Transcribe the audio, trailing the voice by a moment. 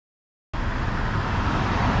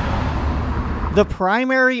The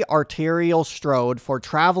primary arterial strode for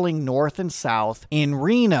traveling north and south in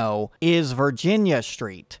Reno is Virginia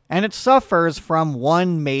Street, and it suffers from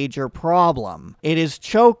one major problem. It is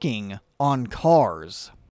choking on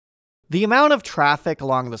cars. The amount of traffic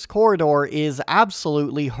along this corridor is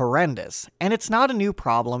absolutely horrendous, and it's not a new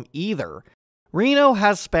problem either. Reno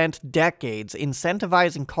has spent decades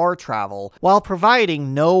incentivizing car travel while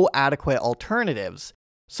providing no adequate alternatives,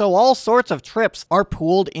 so all sorts of trips are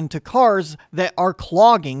pooled into cars that are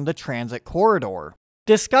clogging the transit corridor.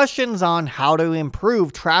 Discussions on how to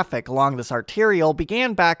improve traffic along this arterial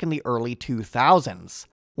began back in the early 2000s.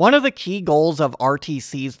 One of the key goals of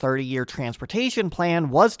RTC's 30-year transportation plan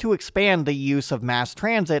was to expand the use of mass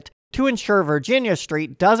transit to ensure Virginia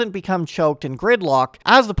Street doesn't become choked in gridlock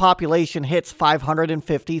as the population hits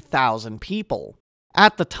 550,000 people.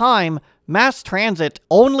 At the time, mass transit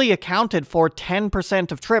only accounted for 10%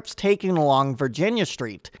 of trips taken along Virginia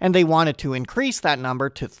Street, and they wanted to increase that number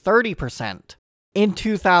to 30%. In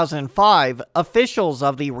 2005, officials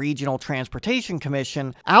of the Regional Transportation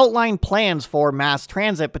Commission outlined plans for mass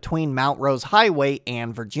transit between Mount Rose Highway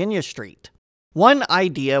and Virginia Street. One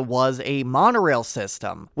idea was a monorail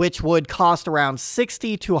system, which would cost around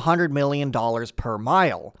 $60 to $100 million per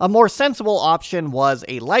mile. A more sensible option was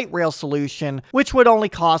a light rail solution, which would only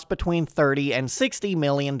cost between $30 and $60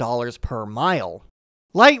 million per mile.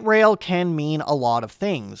 Light rail can mean a lot of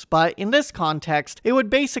things, but in this context, it would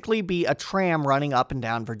basically be a tram running up and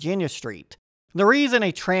down Virginia Street. The reason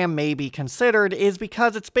a tram may be considered is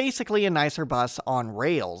because it's basically a nicer bus on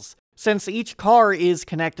rails. Since each car is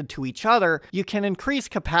connected to each other, you can increase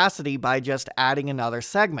capacity by just adding another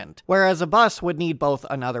segment, whereas a bus would need both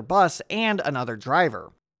another bus and another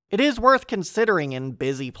driver. It is worth considering in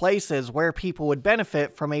busy places where people would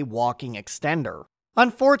benefit from a walking extender.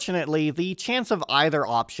 Unfortunately, the chance of either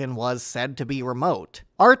option was said to be remote.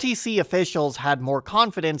 RTC officials had more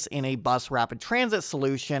confidence in a bus rapid transit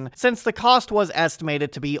solution since the cost was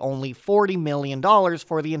estimated to be only $40 million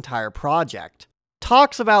for the entire project.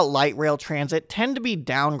 Talks about light rail transit tend to be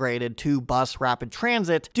downgraded to bus rapid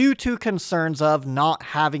transit due to concerns of not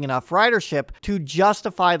having enough ridership to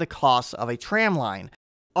justify the costs of a tram line.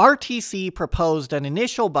 RTC proposed an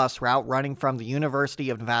initial bus route running from the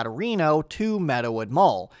University of Nevada, Reno to Meadowood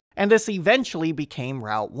Mall, and this eventually became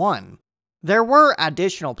Route 1. There were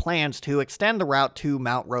additional plans to extend the route to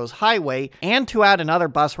Mount Rose Highway and to add another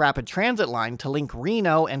bus rapid transit line to link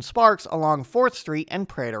Reno and Sparks along 4th Street and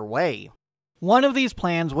Prater Way. One of these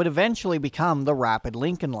plans would eventually become the Rapid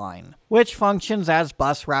Lincoln Line, which functions as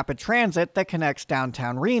bus rapid transit that connects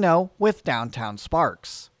downtown Reno with downtown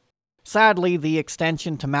Sparks. Sadly, the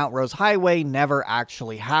extension to Mount Rose Highway never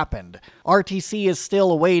actually happened. RTC is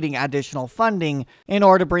still awaiting additional funding in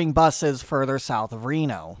order to bring buses further south of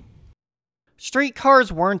Reno.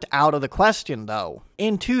 Streetcars weren't out of the question, though.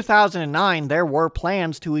 In 2009, there were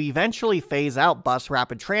plans to eventually phase out bus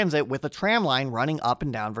rapid transit with a tram line running up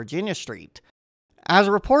and down Virginia Street. As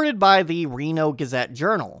reported by the Reno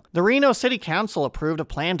Gazette-Journal, the Reno City Council approved a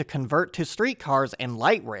plan to convert to streetcars and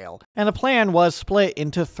light rail, and the plan was split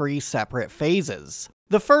into 3 separate phases.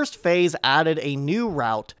 The first phase added a new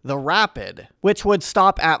route, the Rapid, which would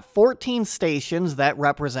stop at 14 stations that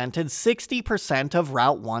represented 60% of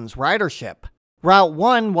Route 1's ridership. Route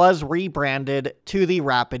 1 was rebranded to the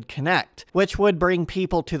Rapid Connect, which would bring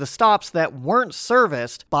people to the stops that weren't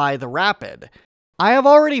serviced by the Rapid. I have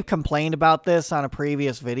already complained about this on a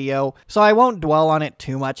previous video, so I won't dwell on it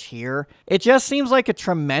too much here. It just seems like a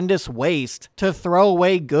tremendous waste to throw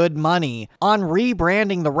away good money on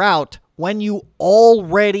rebranding the route when you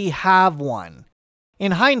already have one.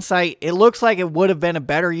 In hindsight, it looks like it would have been a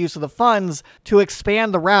better use of the funds to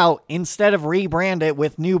expand the route instead of rebrand it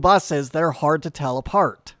with new buses that are hard to tell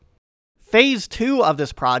apart. Phase 2 of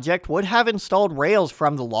this project would have installed rails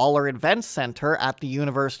from the Lawler Events Center at the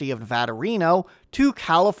University of Nevada, Reno to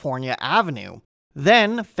California Avenue.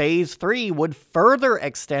 Then, Phase 3 would further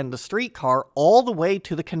extend the streetcar all the way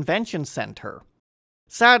to the Convention Center.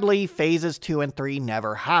 Sadly, Phases 2 and 3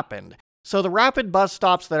 never happened, so the rapid bus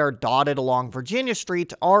stops that are dotted along Virginia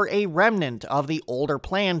Street are a remnant of the older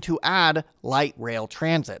plan to add light rail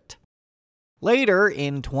transit. Later,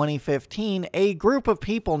 in 2015, a group of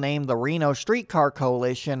people named the Reno Streetcar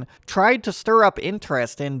Coalition tried to stir up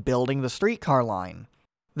interest in building the streetcar line.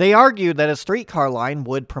 They argued that a streetcar line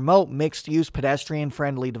would promote mixed-use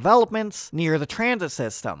pedestrian-friendly developments near the transit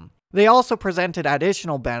system. They also presented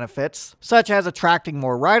additional benefits, such as attracting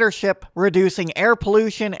more ridership, reducing air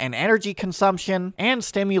pollution and energy consumption, and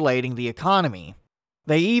stimulating the economy.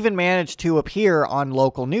 They even managed to appear on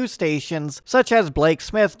local news stations, such as Blake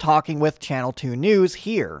Smith talking with Channel 2 News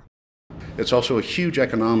here. It's also a huge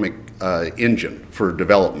economic engine for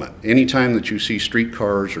development. Anytime that you see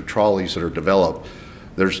streetcars or trolleys that are developed,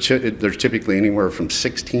 there's typically anywhere from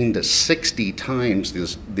 16 to 60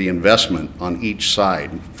 times the investment on each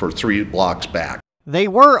side for 3 blocks back. They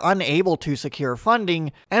were unable to secure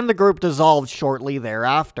funding, and the group dissolved shortly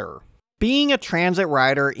thereafter. Being a transit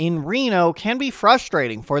rider in Reno can be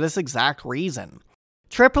frustrating for this exact reason.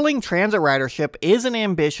 Tripling transit ridership is an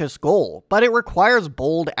ambitious goal, but it requires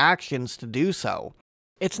bold actions to do so.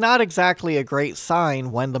 It's not exactly a great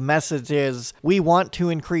sign when the message is, we want to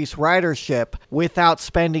increase ridership without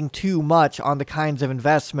spending too much on the kinds of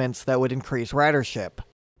investments that would increase ridership.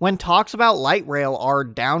 When talks about light rail are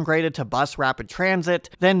downgraded to bus rapid transit,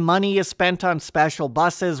 then money is spent on special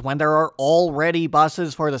buses when there are already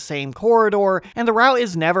buses for the same corridor, and the route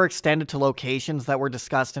is never extended to locations that were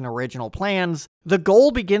discussed in original plans, the goal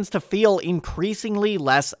begins to feel increasingly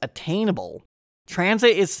less attainable.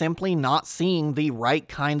 Transit is simply not seeing the right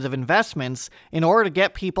kinds of investments in order to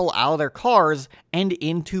get people out of their cars and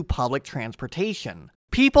into public transportation.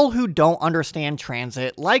 People who don't understand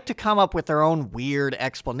transit like to come up with their own weird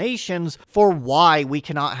explanations for why we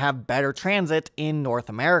cannot have better transit in North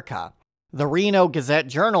America. The Reno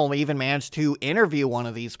Gazette-Journal even managed to interview one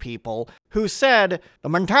of these people who said, "The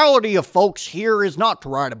mentality of folks here is not to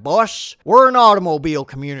ride a bus. We're an automobile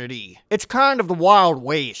community. It's kind of the Wild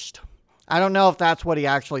West." I don't know if that's what he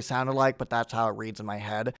actually sounded like, but that's how it reads in my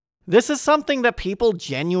head. This is something that people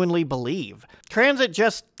genuinely believe. Transit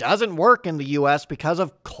just doesn't work in the US because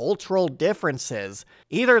of cultural differences.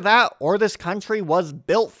 Either that or this country was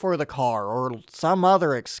built for the car or some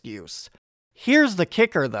other excuse. Here's the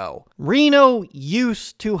kicker though. Reno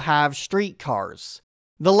used to have streetcars.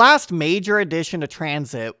 The last major addition to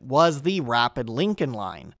transit was the Rapid Lincoln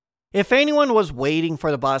Line. If anyone was waiting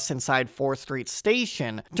for the bus inside 4th Street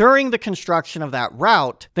Station during the construction of that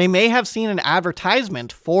route, they may have seen an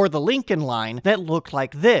advertisement for the Lincoln Line that looked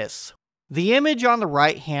like this. The image on the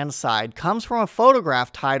right-hand side comes from a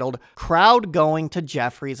photograph titled "Crowd Going to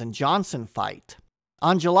Jeffries and Johnson Fight."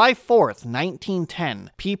 On July 4th,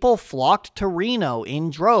 1910, people flocked to Reno in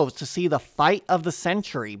droves to see the fight of the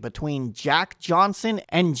century between Jack Johnson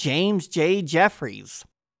and James J. Jeffries.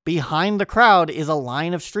 Behind the crowd is a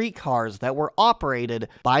line of streetcars that were operated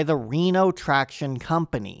by the Reno Traction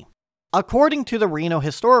Company. According to the Reno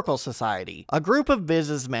Historical Society, a group of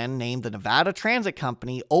businessmen named the Nevada Transit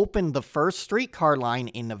Company opened the first streetcar line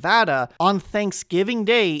in Nevada on Thanksgiving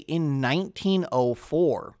Day in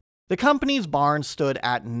 1904. The company's barn stood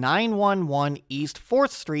at 911 East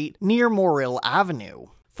 4th Street near Morrill Avenue.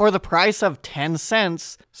 For the price of 10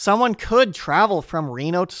 cents, someone could travel from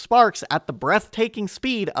Reno to Sparks at the breathtaking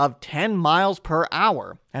speed of 10 miles per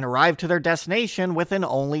hour and arrive to their destination within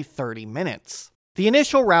only 30 minutes. The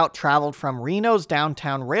initial route traveled from Reno's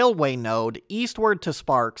downtown railway node eastward to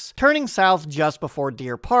Sparks, turning south just before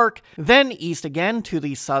Deer Park, then east again to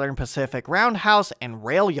the Southern Pacific Roundhouse and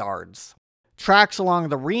rail yards. Tracks along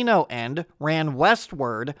the Reno end ran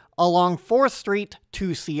westward along 4th Street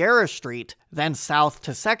to Sierra Street, then south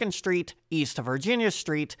to 2nd Street, east to Virginia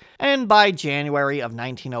Street, and by January of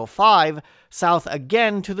 1905, south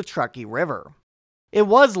again to the Truckee River. It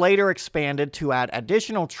was later expanded to add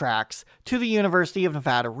additional tracks to the University of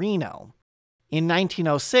Nevada, Reno. In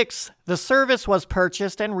 1906, the service was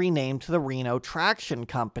purchased and renamed to the Reno Traction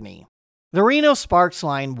Company. The Reno-Sparks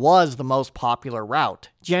line was the most popular route,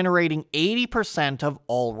 generating 80% of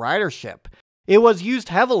all ridership. It was used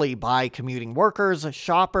heavily by commuting workers,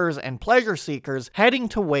 shoppers, and pleasure seekers heading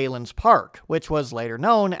to Waylands Park, which was later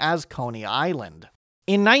known as Coney Island.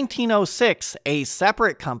 In 1906, a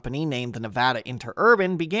separate company named the Nevada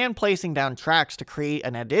Interurban began placing down tracks to create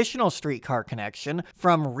an additional streetcar connection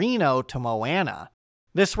from Reno to Moana.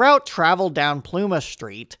 This route traveled down Pluma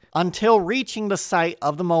Street until reaching the site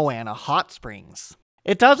of the Moana Hot Springs.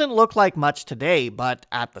 It doesn't look like much today, but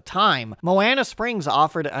at the time, Moana Springs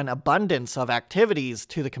offered an abundance of activities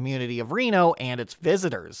to the community of Reno and its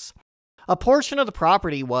visitors. A portion of the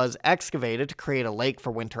property was excavated to create a lake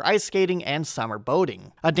for winter ice skating and summer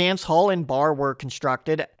boating. A dance hall and bar were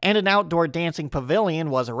constructed, and an outdoor dancing pavilion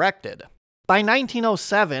was erected. By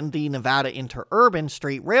 1907, the Nevada Interurban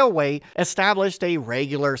Street Railway established a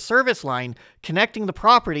regular service line connecting the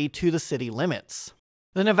property to the city limits.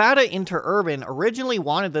 The Nevada Interurban originally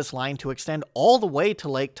wanted this line to extend all the way to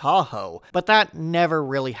Lake Tahoe, but that never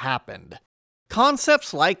really happened.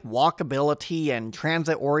 Concepts like walkability and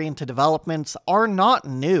transit-oriented developments are not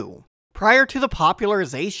new. Prior to the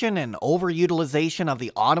popularization and overutilization of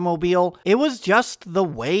the automobile, it was just the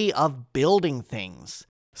way of building things.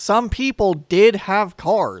 Some people did have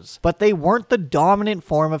cars, but they weren't the dominant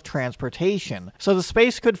form of transportation, so the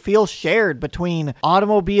space could feel shared between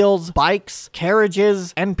automobiles, bikes,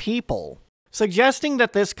 carriages, and people. Suggesting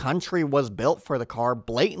that this country was built for the car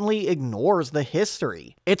blatantly ignores the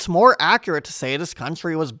history. It's more accurate to say this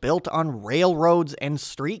country was built on railroads and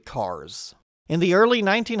streetcars. In the early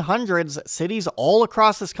 1900s, cities all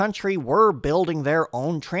across this country were building their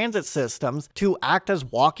own transit systems to act as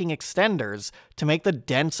walking extenders to make the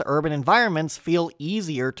dense urban environments feel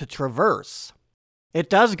easier to traverse. It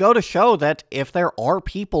does go to show that if there are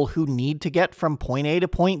people who need to get from point A to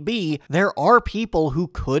point B, there are people who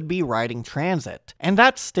could be riding transit, and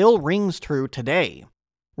that still rings true today.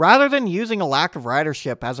 Rather than using a lack of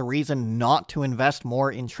ridership as a reason not to invest more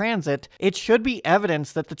in transit, it should be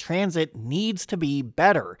evidence that the transit needs to be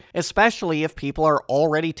better, especially if people are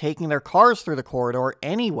already taking their cars through the corridor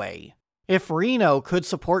anyway. If Reno could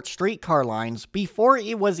support streetcar lines before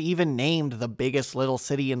it was even named the biggest little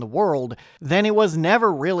city in the world, then it was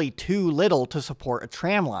never really too little to support a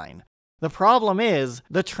tram line. The problem is,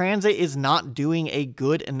 the transit is not doing a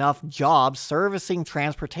good enough job servicing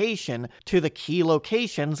transportation to the key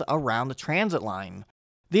locations around the transit line.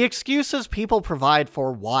 The excuses people provide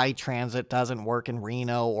for why transit doesn't work in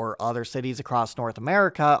Reno or other cities across North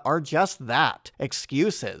America are just that,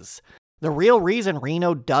 excuses. The real reason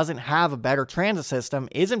Reno doesn't have a better transit system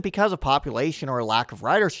isn't because of population or a lack of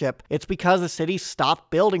ridership, it's because the city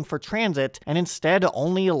stopped building for transit and instead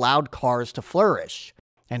only allowed cars to flourish.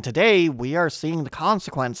 And today, we are seeing the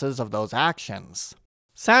consequences of those actions.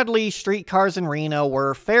 Sadly, streetcars in Reno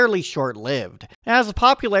were fairly short-lived. As the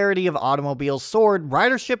popularity of automobiles soared,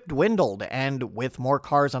 ridership dwindled, and with more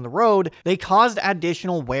cars on the road, they caused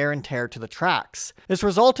additional wear and tear to the tracks. This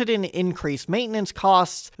resulted in increased maintenance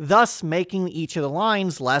costs, thus making each of the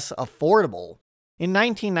lines less affordable. In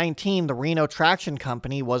 1919, the Reno Traction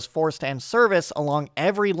Company was forced to end service along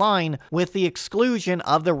every line with the exclusion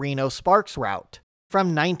of the Reno Sparks route.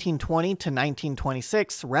 From 1920 to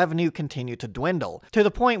 1926, revenue continued to dwindle, to the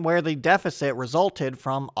point where the deficit resulted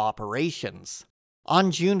from operations. On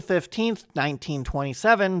June 15,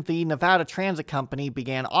 1927, the Nevada Transit Company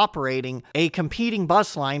began operating a competing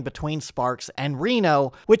bus line between Sparks and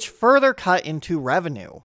Reno, which further cut into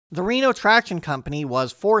revenue. The Reno Traction Company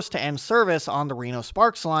was forced to end service on the Reno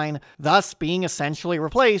Sparks line, thus being essentially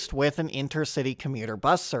replaced with an intercity commuter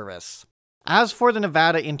bus service. As for the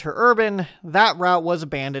Nevada Interurban, that route was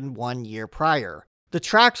abandoned 1 year prior. The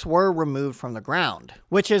tracks were removed from the ground,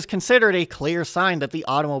 which is considered a clear sign that the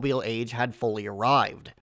automobile age had fully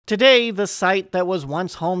arrived. Today, the site that was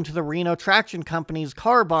once home to the Reno Traction Company's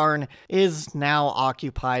car barn is now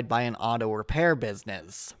occupied by an auto repair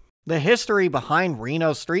business. The history behind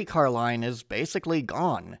Reno's streetcar line is basically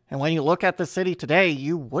gone, and when you look at the city today,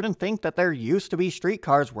 you wouldn't think that there used to be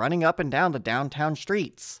streetcars running up and down the downtown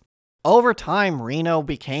streets. Over time, Reno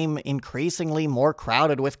became increasingly more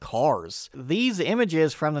crowded with cars. These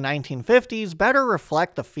images from the 1950s better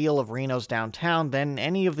reflect the feel of Reno's downtown than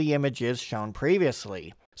any of the images shown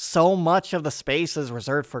previously. So much of the space is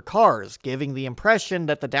reserved for cars, giving the impression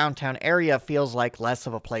that the downtown area feels like less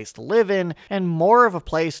of a place to live in and more of a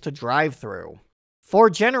place to drive through. For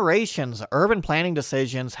generations, urban planning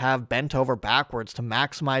decisions have bent over backwards to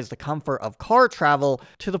maximize the comfort of car travel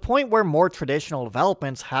to the point where more traditional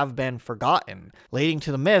developments have been forgotten, leading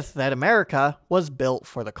to the myth that America was built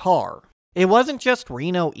for the car. It wasn't just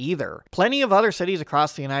Reno either. Plenty of other cities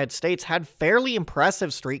across the United States had fairly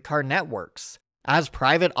impressive streetcar networks. As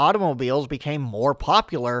private automobiles became more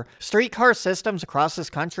popular, streetcar systems across this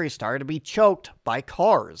country started to be choked by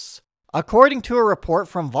cars. According to a report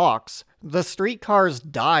from Vox, the streetcars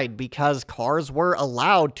died because cars were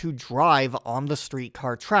allowed to drive on the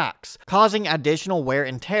streetcar tracks, causing additional wear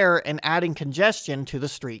and tear and adding congestion to the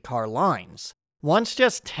streetcar lines. Once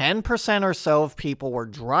just 10% or so of people were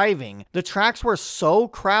driving, the tracks were so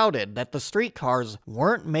crowded that the streetcars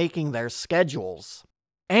weren't making their schedules.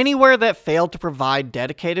 Anywhere that failed to provide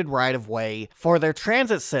dedicated right-of-way for their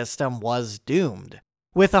transit system was doomed.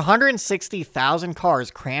 With 160,000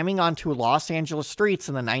 cars cramming onto Los Angeles streets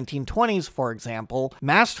in the 1920s, for example,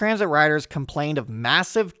 mass transit riders complained of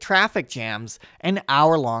massive traffic jams and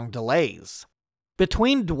hour-long delays.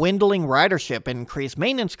 Between dwindling ridership and increased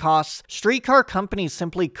maintenance costs, streetcar companies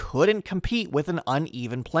simply couldn't compete with an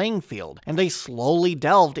uneven playing field, and they slowly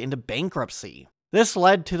delved into bankruptcy. This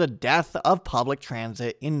led to the death of public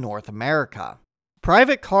transit in North America.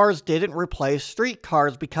 Private cars didn't replace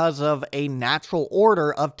streetcars because of a natural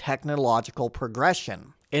order of technological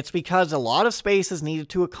progression. It's because a lot of space is needed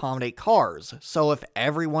to accommodate cars, so if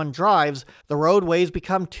everyone drives, the roadways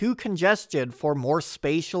become too congested for more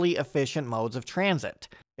spatially efficient modes of transit.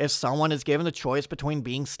 If someone is given the choice between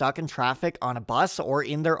being stuck in traffic on a bus or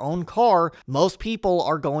in their own car, most people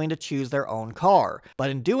are going to choose their own car. But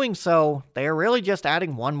in doing so, they are really just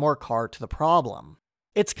adding one more car to the problem.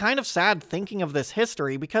 It's kind of sad thinking of this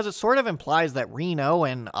history because it sort of implies that Reno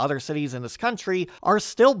and other cities in this country are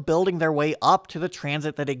still building their way up to the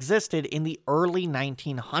transit that existed in the early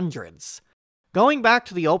 1900s. Going back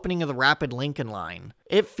to the opening of the Rapid Lincoln Line,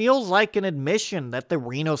 it feels like an admission that the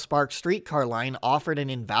Reno Sparks streetcar line offered an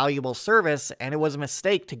invaluable service and it was a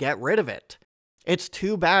mistake to get rid of it. It's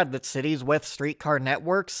too bad that cities with streetcar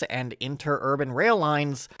networks and interurban rail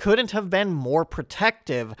lines couldn't have been more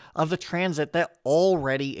protective of the transit that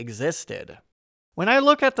already existed. When I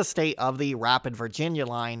look at the state of the Rapid Virginia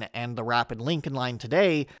Line and the Rapid Lincoln Line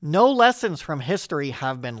today, no lessons from history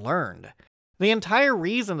have been learned. The entire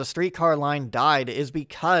reason the streetcar line died is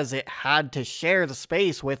because it had to share the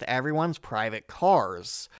space with everyone's private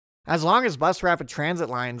cars. As long as bus rapid transit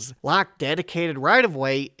lines lack dedicated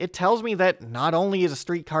right-of-way, it tells me that not only is a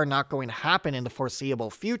streetcar not going to happen in the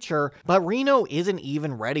foreseeable future, but Reno isn't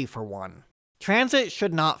even ready for one. Transit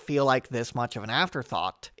should not feel like this much of an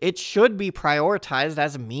afterthought. It should be prioritized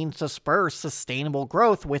as a means to spur sustainable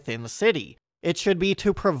growth within the city. It should be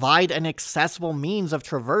to provide an accessible means of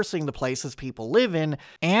traversing the places people live in,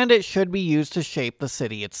 and it should be used to shape the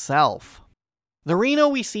city itself. The Reno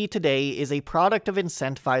we see today is a product of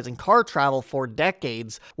incentivizing car travel for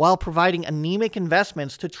decades while providing anemic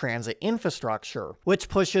investments to transit infrastructure, which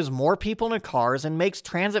pushes more people into cars and makes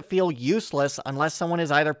transit feel useless unless someone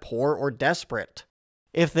is either poor or desperate.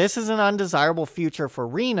 If this is an undesirable future for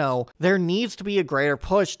Reno, there needs to be a greater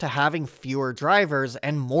push to having fewer drivers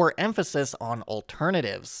and more emphasis on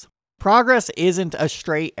alternatives. Progress isn't a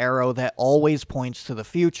straight arrow that always points to the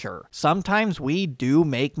future. Sometimes we do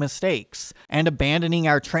make mistakes, and abandoning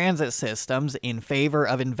our transit systems in favor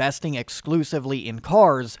of investing exclusively in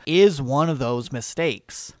cars is one of those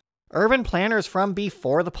mistakes. Urban planners from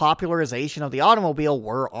before the popularization of the automobile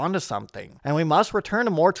were onto something, and we must return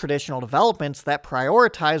to more traditional developments that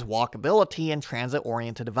prioritize walkability and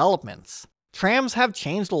transit-oriented developments. Trams have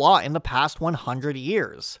changed a lot in the past 100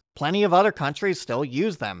 years. Plenty of other countries still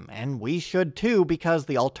use them, and we should too because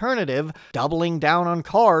the alternative, doubling down on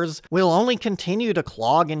cars, will only continue to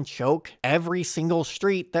clog and choke every single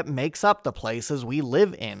street that makes up the places we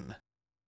live in.